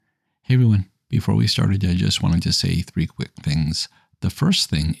Hey everyone, before we started, I just wanted to say three quick things. The first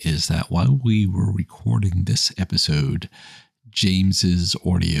thing is that while we were recording this episode, James's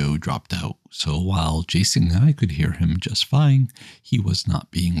audio dropped out. So while Jason and I could hear him just fine, he was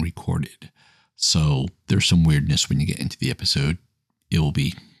not being recorded. So there's some weirdness when you get into the episode. It will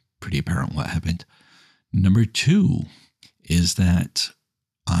be pretty apparent what happened. Number two is that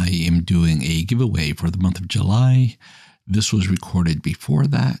I am doing a giveaway for the month of July. This was recorded before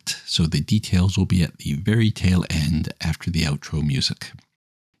that, so the details will be at the very tail end after the outro music.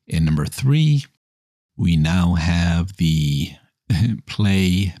 And number three, we now have the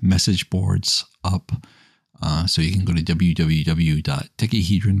play message boards up. So you can go to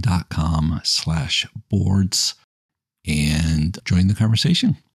www.decahedron.com/boards and join the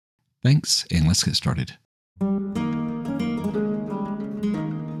conversation. Thanks, and let's get started.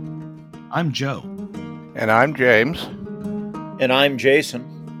 I'm Joe. And I'm James. And I'm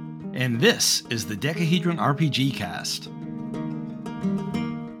Jason. And this is the Decahedron RPG Cast.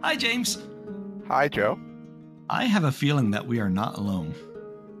 Hi, James. Hi, Joe. I have a feeling that we are not alone.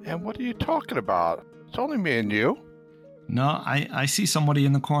 And what are you talking about? It's only me and you. No, I see somebody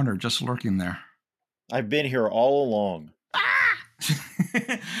in the corner just lurking there. I've been here all along.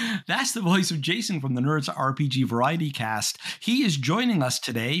 That's the voice of Jason from the Nerds RPG Variety Cast. He is joining us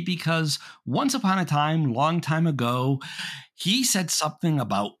today because once upon a time, long time ago, he said something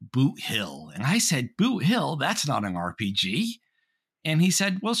about Boot Hill. And I said, Boot Hill? That's not an RPG. And he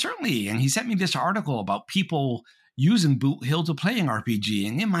said, well, certainly. And he sent me this article about people using Boot Hill to play an RPG.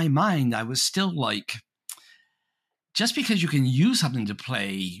 And in my mind, I was still like, just because you can use something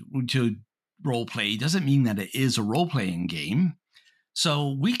to role play doesn't mean that it is a role-playing game.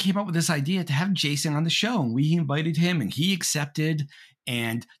 So we came up with this idea to have Jason on the show, and we invited him and he accepted.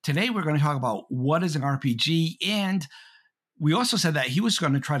 And today we're going to talk about what is an RPG. And we also said that he was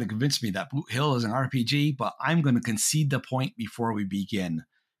going to try to convince me that Boot Hill is an RPG, but I'm going to concede the point before we begin,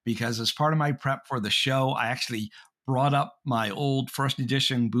 because as part of my prep for the show, I actually brought up my old first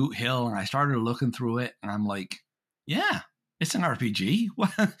edition Boot Hill and I started looking through it and I'm like, yeah, it's an RPG.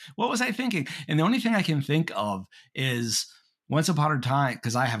 What was I thinking? And the only thing I can think of is once upon a time,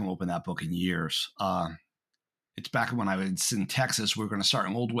 because I haven't opened that book in years. It's back when I was in Texas. We were going to start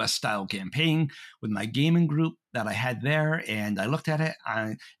an Old West style campaign with my gaming group that I had there. And I looked at it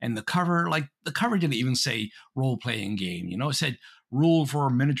and the cover didn't even say role playing game. You know, it said rule for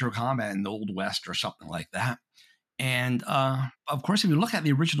miniature combat in the Old West or something like that. And of course, if you look at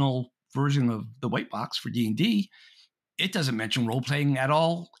the original version of the white box for D&D, it doesn't mention role playing at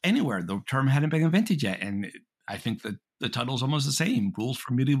all anywhere. The term hadn't been invented yet. And I think that the title is almost the same, rules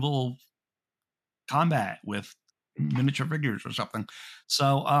for medieval combat with miniature figures or something.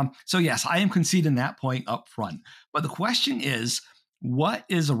 So yes, I am conceding that point up front. But the question is, what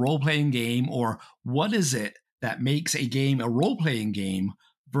is a role-playing game, or what is it that makes a game a role-playing game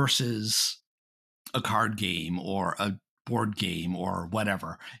versus a card game or a board game or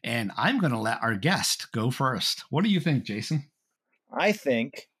whatever? And I'm going to let our guest go first. What do you think, Jason? I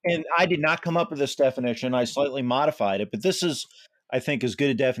think, and I did not come up with this definition, I slightly modified it, but this is, I think, as good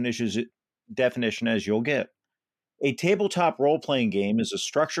a definition as you'll get. A tabletop role-playing game is a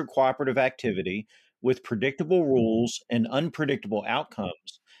structured cooperative activity with predictable rules and unpredictable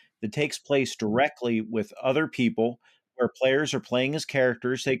outcomes that takes place directly with other people, where players are playing as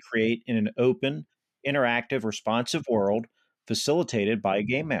characters they create in an open, interactive, responsive world facilitated by a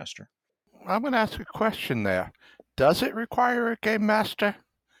game master. I'm going to ask a question there. Does it require a game master?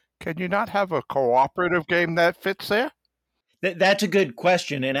 Can you not have a cooperative game that fits there? That's a good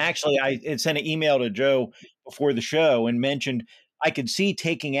question. And actually, I sent an email to Joe before the show and mentioned I could see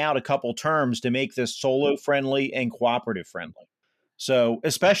taking out a couple terms to make this solo friendly and cooperative friendly. So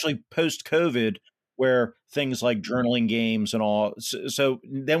especially post-COVID, where things like journaling games and all. So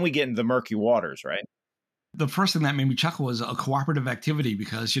then we get into the murky waters, right? The first thing that made me chuckle was a cooperative activity,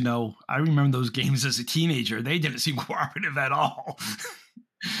 because, you know, I remember those games as a teenager. They didn't seem cooperative at all.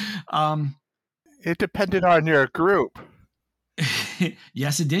 It depended on your group.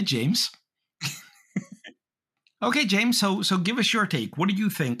 Yes, it did, James. Okay, James, so give us your take. What do you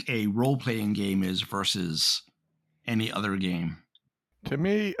think a role-playing game is versus any other game? To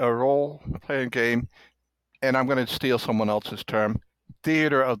me, a role-playing game, and I'm going to steal someone else's term,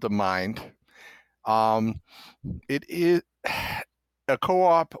 theater of the mind. It is a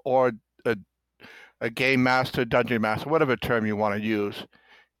co-op or a game master, dungeon master, whatever term you want to use,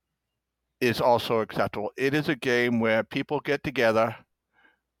 is also acceptable. It is a game where people get together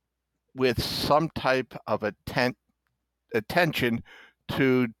with some type of attention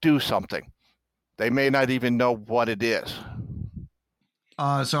to do something. They may not even know what it is.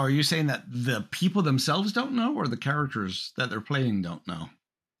 So are you saying that the people themselves don't know, or the characters that they're playing don't know?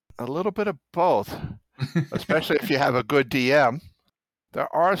 A little bit of both, especially if you have a good DM.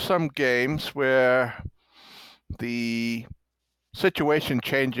 There are some games where the situation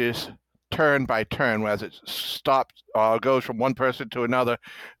changes turn by turn, as it stops goes from one person to another.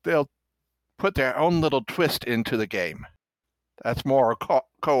 They'll put their own little twist into the game. That's more a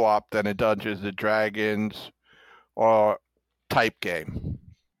co-op than a Dungeons and Dragons or type game.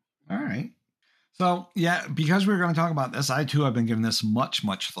 All right. So, yeah, because we're going to talk about this, I too have been giving this much,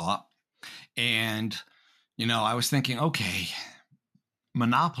 much thought. And, I was thinking, okay,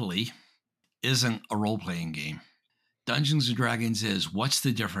 Monopoly isn't a role-playing game. Dungeons and Dragons is. What's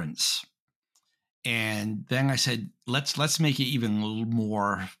the difference? And then I said, let's make it even a little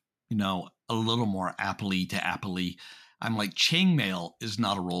more, a little more apply to apply. I'm like, Chainmail is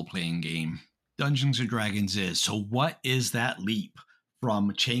not a role-playing game. Dungeons and Dragons is. So what is that leap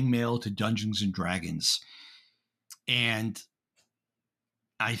from Chainmail to Dungeons and Dragons? And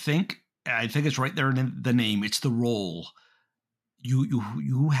I think it's right there in the name. It's the role.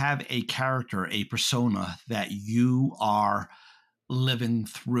 You have a character, a persona that you are living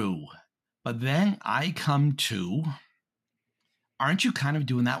through. But then I come to, aren't you kind of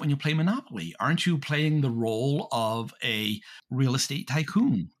doing that when you play Monopoly? Aren't you playing the role of a real estate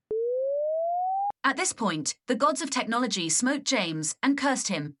tycoon? At this point, the gods of technology smote James and cursed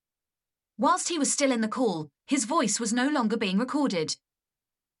him. Whilst he was still in the call, his voice was no longer being recorded.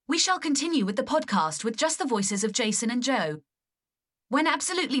 We shall continue with the podcast with just the voices of Jason and Joe. When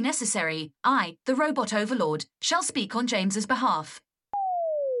absolutely necessary, I, the robot overlord, shall speak on James's behalf.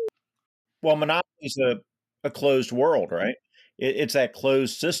 Well, Monopoly is a closed world, right? It's that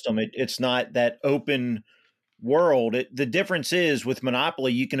closed system. It's not that open world. The difference is with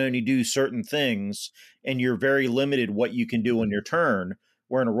Monopoly, you can only do certain things, and you're very limited what you can do on your turn.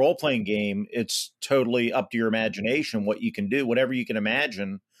 Where in a role-playing game, it's totally up to your imagination what you can do, whatever you can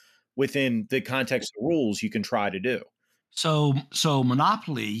imagine within the context of rules you can try to do. So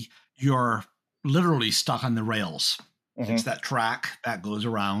Monopoly, you're literally stuck on the rails. Mm-hmm. It's that track that goes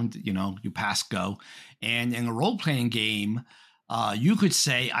around, you pass go. And in a role-playing game, you could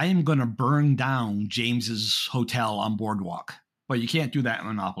say, I am going to burn down James's hotel on Boardwalk. But you can't do that in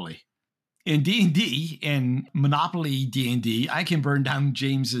Monopoly. In D&D, in Monopoly D&D, I can burn down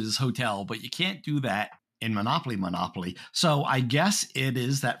James's hotel, but you can't do that in Monopoly. So I guess it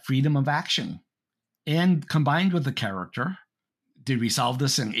is that freedom of action. And combined with the character, did we solve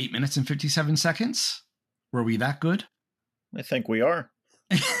this in 8 minutes and 57 seconds? Were we that good? I think we are.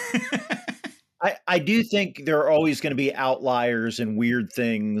 I do think there are always going to be outliers and weird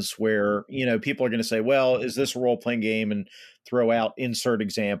things where, people are going to say, well, is this a role-playing game? And throw out insert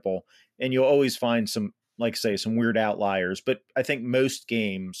example. And you'll always find some weird outliers. But I think most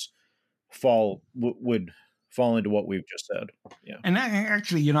games would fall into what we've just said. Yeah. And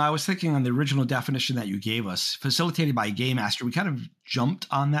actually, I was thinking on the original definition that you gave us, facilitated by a game master, we kind of jumped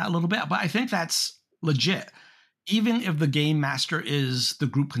on that a little bit, but I think that's legit. Even if the game master is the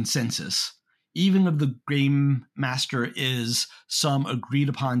group consensus, even if the game master is some agreed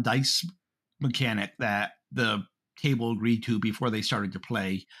upon dice mechanic that the table agreed to before they started to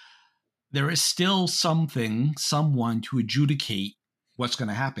play, there is still someone to adjudicate what's going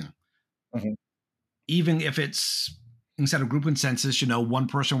to happen. Mm-hmm. Even if it's instead of group consensus, one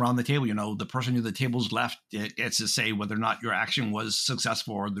person around the table, the person who the table's left gets to say whether or not your action was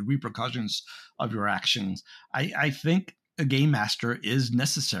successful or the repercussions of your actions. I think a game master is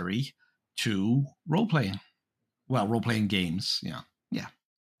necessary to role-playing. Well, role-playing games, yeah.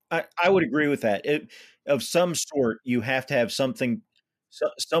 I would agree with that. Of some sort, you have to have something.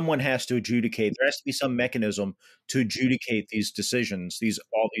 Someone has to adjudicate. There has to be some mechanism to adjudicate these decisions,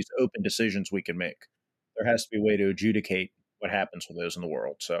 all these open decisions we can make. There has to be a way to adjudicate what happens with those in the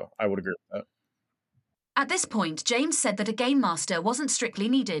world. So I would agree with that. At this point, James said that a game master wasn't strictly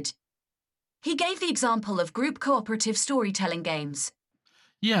needed. He gave the example of group cooperative storytelling games.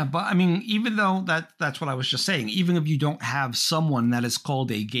 Yeah, but I mean, even though that's what I was just saying, even if you don't have someone that is called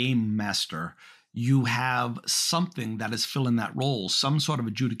a game master, you have something that is filling that role, some sort of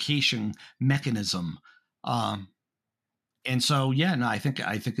adjudication mechanism. And so, yeah, no, I think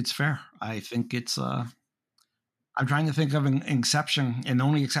it's fair. I think it's, I'm trying to think of an exception, and the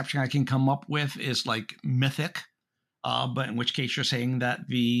only exception I can come up with is like Mythic. But in which case you're saying that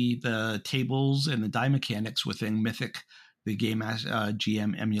the tables and the die mechanics within Mythic, the game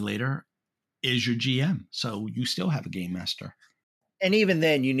GM emulator, is your GM. So you still have a game master. And even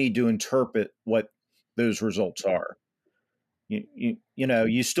then, you need to interpret what those results are. It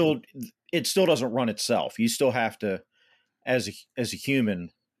still doesn't run itself. You still have to as a human,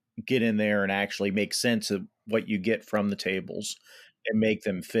 get in there and actually make sense of what you get from the tables and make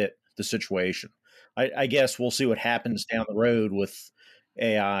them fit the situation. I guess we'll see what happens down the road with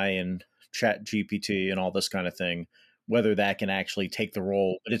AI and Chat GPT and all this kind of thing, whether that can actually take the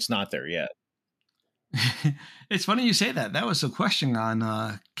role, but it's not there yet. It's funny you say that. That was a question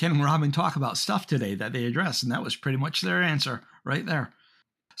on Ken and Robin Talk About Stuff today that they addressed, and that was pretty much their answer right there.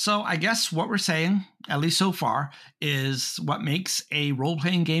 So I guess what we're saying, at least so far, is what makes a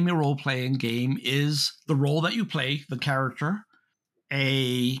role-playing game a role-playing game is the role that you play, the character,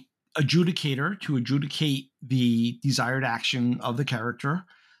 a adjudicator to adjudicate the desired action of the character.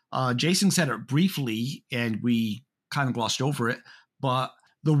 Jason said it briefly, and we kind of glossed over it, but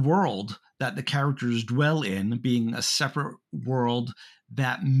the world that the characters dwell in being a separate world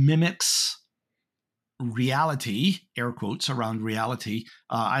that mimics reality, air quotes around reality,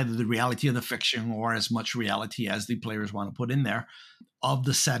 either the reality of the fiction or as much reality as the players want to put in there of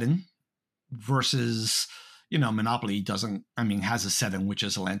the setting versus, Monopoly has a setting, which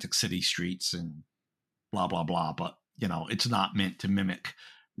is Atlantic City streets and blah, blah, blah. But, it's not meant to mimic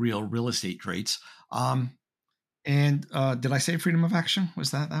real estate traits. And did I say freedom of action? Was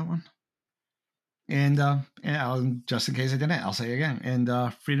that one? And just in case I didn't, I'll say again.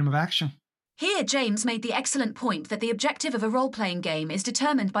 And freedom of action. Here, James made the excellent point that the objective of a role-playing game is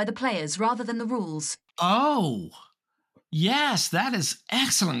determined by the players rather than the rules. Oh, yes, that is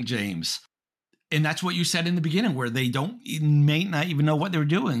excellent, James. And that's what you said in the beginning, where they may not even know what they're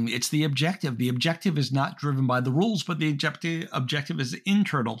doing. It's the objective. The objective is not driven by the rules, but the objective is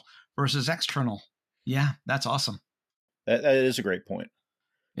internal versus external. Yeah, that's awesome. That is a great point.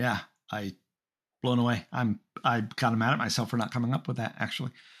 Yeah, blown away. I'm kind of mad at myself for not coming up with that,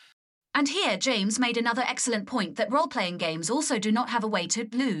 actually. And here, James made another excellent point that role-playing games also do not have a way to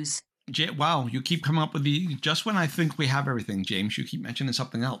lose. Wow, you keep coming up with just when I think we have everything, James, you keep mentioning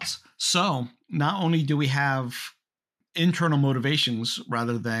something else. So not only do we have internal motivations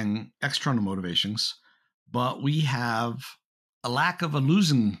rather than external motivations, but we have a lack of a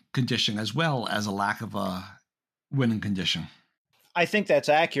losing condition as well as a lack of a winning condition. I think that's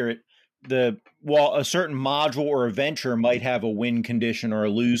accurate. While a certain module or adventure might have a win condition or a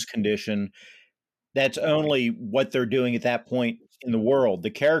lose condition, that's only what they're doing at that point in the world.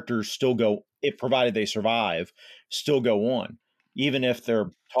 The characters still go, if provided they survive, still go on. Even if they're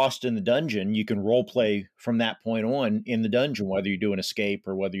tossed in the dungeon, you can role play from that point on in the dungeon, whether you do an escape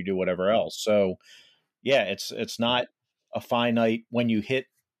or whether you do whatever else. So yeah, it's not a finite, when you hit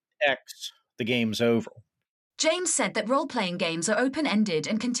X, the game's over. James said that role-playing games are open-ended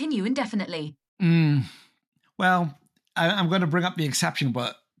and continue indefinitely. Well, I'm going to bring up the exception,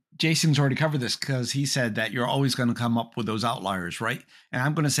 but Jason's already covered this because he said that you're always going to come up with those outliers, right? And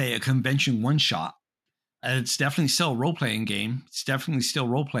I'm going to say a convention one-shot. It's definitely still a role-playing game. It's definitely still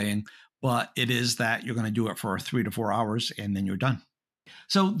role-playing, but it is that you're going to do it for 3 to 4 hours and then you're done.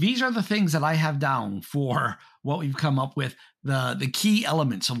 So these are the things that I have down for what we've come up with, the key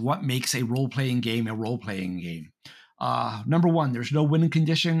elements of what makes a role-playing game a role-playing game. Number 1, there's no winning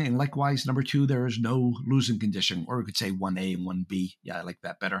condition. And likewise, number 2, there is no losing condition. Or we could say 1A and 1B. Yeah, I like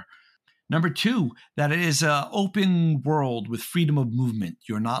that better. Number 2, that it is an open world with freedom of movement.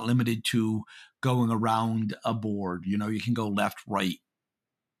 You're not limited to going around a board. You can go left, right,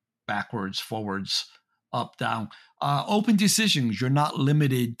 backwards, forwards, up, down. Open decisions. You're not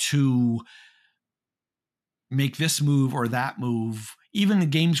limited to make this move or that move. Even the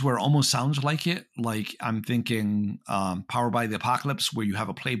games where it almost sounds like it, like I'm thinking Power by the Apocalypse, where you have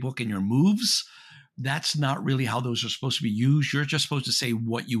a playbook and your moves, that's not really how those are supposed to be used. You're just supposed to say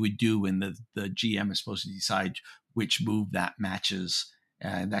what you would do, and the GM is supposed to decide which move that matches.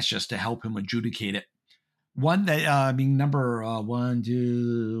 And that's just to help him adjudicate it. Number 1,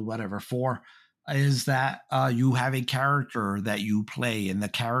 2, whatever, 4, is that you have a character that you play, and the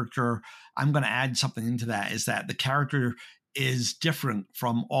character, I'm going to add something into that, is that the character is different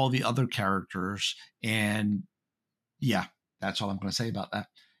from all the other characters. And yeah, that's all I'm going to say about that.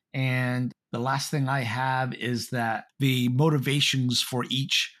 And the last thing I have is that the motivations for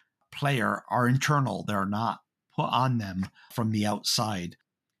each player are internal. They're not put on them from the outside.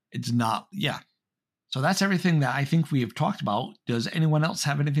 It's not, yeah. So that's everything that I think we have talked about. Does anyone else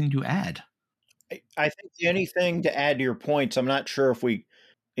have anything to add? I think the only thing to add to your points, I'm not sure if we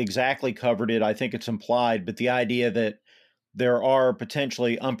exactly covered it. I think it's implied, but the idea that there are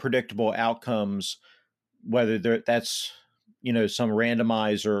potentially unpredictable outcomes, whether that's, some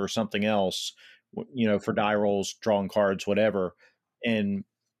randomizer or something else, for die rolls, drawing cards, whatever. And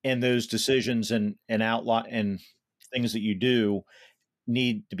those decisions and outline and things that you do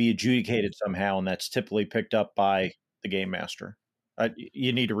need to be adjudicated somehow. And that's typically picked up by the game master.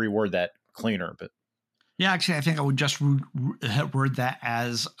 You need to reword that cleaner, but yeah, actually, I think I would just word that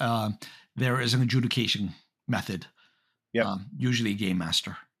as there is an adjudication method. Yeah, usually game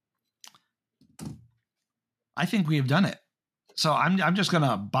master. I think we have done it. So I'm just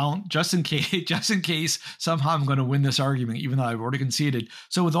gonna bounce just in case somehow I'm gonna win this argument, even though I've already conceded.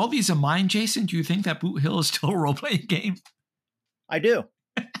 So with all these in mind, Jason, do you think that Boot Hill is still a role playing game? I do.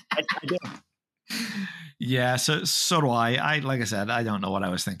 I do. Yeah, so do I. Like I said, I don't know what I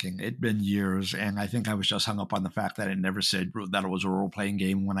was thinking. It'd been years, and I think I was just hung up on the fact that it never said that it was a role playing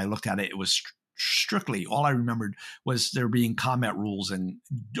game. When I looked at it, it was strictly, all I remembered was there being combat rules and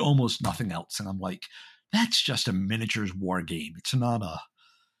almost nothing else. And I'm like, that's just a miniatures war game. It's not a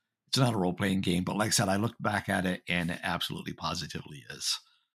role playing game. But like I said, I looked back at it, and it absolutely positively is.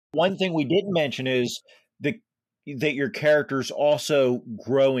 One thing we didn't mention is that your characters also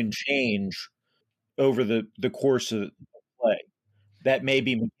grow and change over the course of the play. That may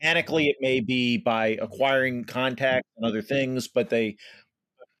be mechanically, it may be by acquiring contacts and other things, but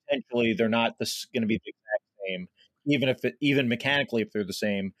potentially they're not going to be the exact same. Even mechanically, if they're the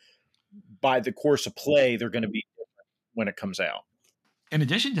same, by the course of play, they're going to be different when it comes out. In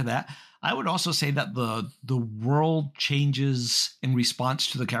addition to that, I would also say that the world changes in response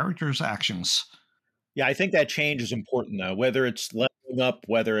to the characters' actions. Yeah, I think that change is important, though, whether it's leveling up,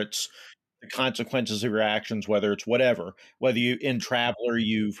 whether it's the consequences of your actions, whether it's whatever, whether you in Traveler,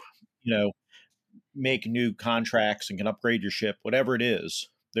 make new contracts and can upgrade your ship, whatever it is,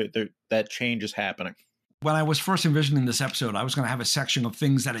 that change is happening. When I was first envisioning this episode, I was going to have a section of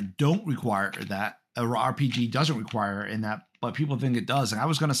things that it don't require, that a RPG doesn't require in that, but people think it does. And I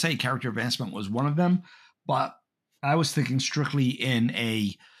was going to say character advancement was one of them, but I was thinking strictly in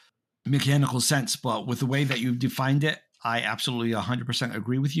a mechanical sense. But with the way that you've defined it, I absolutely 100%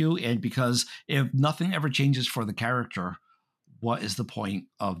 agree with you. And because if nothing ever changes for the character, what is the point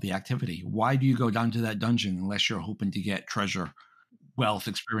of the activity? Why do you go down to that dungeon unless you're hoping to get treasure, wealth,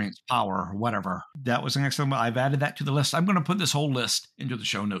 experience, power, or whatever? That was an excellent one. I've added that to the list. I'm going to put this whole list into the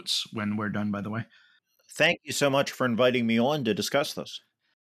show notes when we're done, by the way. Thank you so much for inviting me on to discuss this.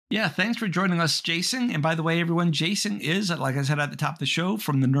 Yeah, thanks for joining us, Jason. And by the way, everyone, Jason is, like I said at the top of the show,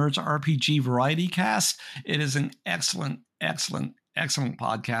 from the Nerds RPG Variety Cast. It is an excellent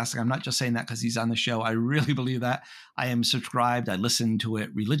podcast. I'm not just saying that because he's on the show. I really believe that. I am subscribed. I listen to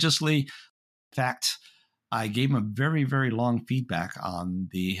it religiously. In fact, I gave him a very, very long feedback on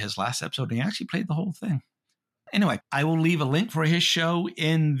his last episode, and he actually played the whole thing. Anyway, I will leave a link for his show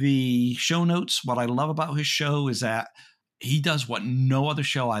in the show notes. What I love about his show is that he does what no other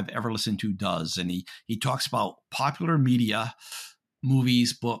show I've ever listened to does. And he talks about popular media,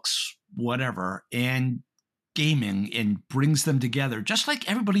 movies, books, whatever, and gaming, and brings them together just like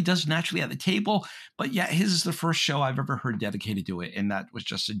everybody does naturally at the table. But yet his is the first show I've ever heard dedicated to it. And that was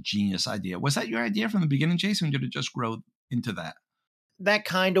just a genius idea. Was that your idea from the beginning, Jason? Or did it just grow into that? That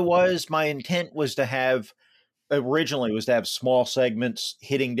kind of was. My intent was to have small segments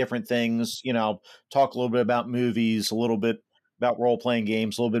hitting different things, talk a little bit about movies, a little bit about role-playing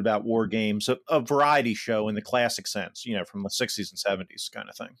games, a little bit about war games, a variety show in the classic sense, from the 60s and 70s kind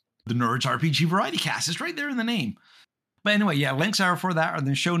of thing. The Nerds RPG Variety Cast is right there in the name. But anyway, yeah, links are for that on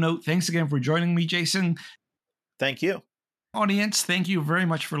the show note. Thanks again for joining me, Jason. Thank you. Audience, thank you very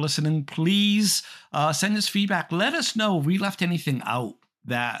much for listening. Please send us feedback. Let us know if we left anything out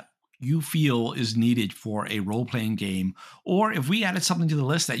that you feel is needed for a role-playing game, or if we added something to the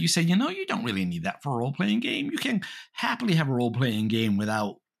list that you say, you don't really need that for a role-playing game. You can happily have a role-playing game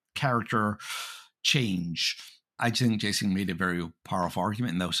without character change. I think Jason made a very powerful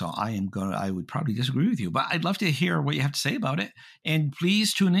argument, though, so I would probably disagree with you, but I'd love to hear what you have to say about it. And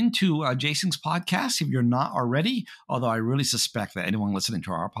please tune into Jason's podcast if you're not already, although I really suspect that anyone listening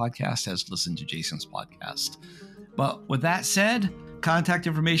to our podcast has listened to Jason's podcast. But with that said, contact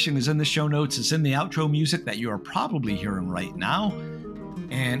information is in the show notes. It's in the outro music that you are probably hearing right now.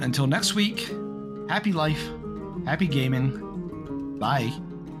 And until next week, happy life, happy gaming. Bye.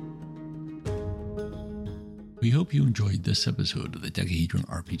 We hope you enjoyed this episode of the Decahedron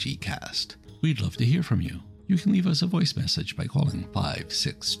RPG Cast. We'd love to hear from you. You can leave us a voice message by calling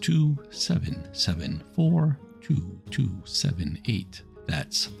 562-774-2278.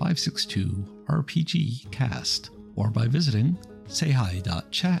 That's 562-RPG-CAST. Or by visiting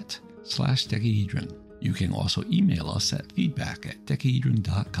sayhi.chat/decahedron. You can also email us at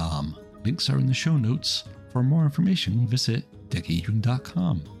feedback@decahedron.com. Links are in the show notes. For more information, visit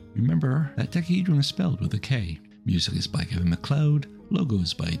decahedron.com. Remember that Decahedron is spelled with a K. Music is by Kevin MacLeod.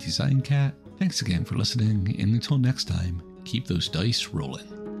 Logos by Design Cat. Thanks again for listening, and until next time, keep those dice rolling.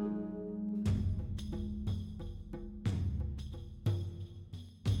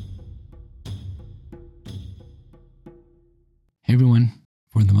 Hey everyone,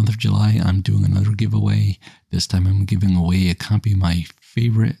 for the month of July, I'm doing another giveaway. This time I'm giving away a copy of my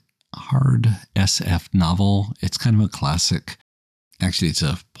favorite hard SF novel. It's kind of a classic. Actually, it's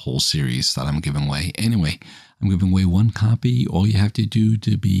a whole series that I'm giving away. Anyway, I'm giving away one copy. All you have to do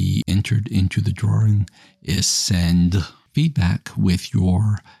to be entered into the drawing is send feedback with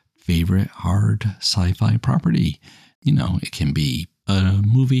your favorite hard sci-fi property. You know, it can be a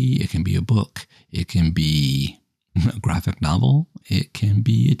movie, it can be a book, it can be a graphic novel, it can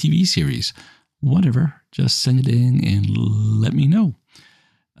be a TV series, whatever. Just send it in and let me know.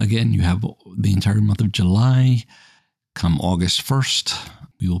 Again, you have the entire month of July. Come August 1st,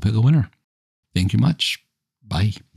 we will pick a winner. Thank you much. Bye.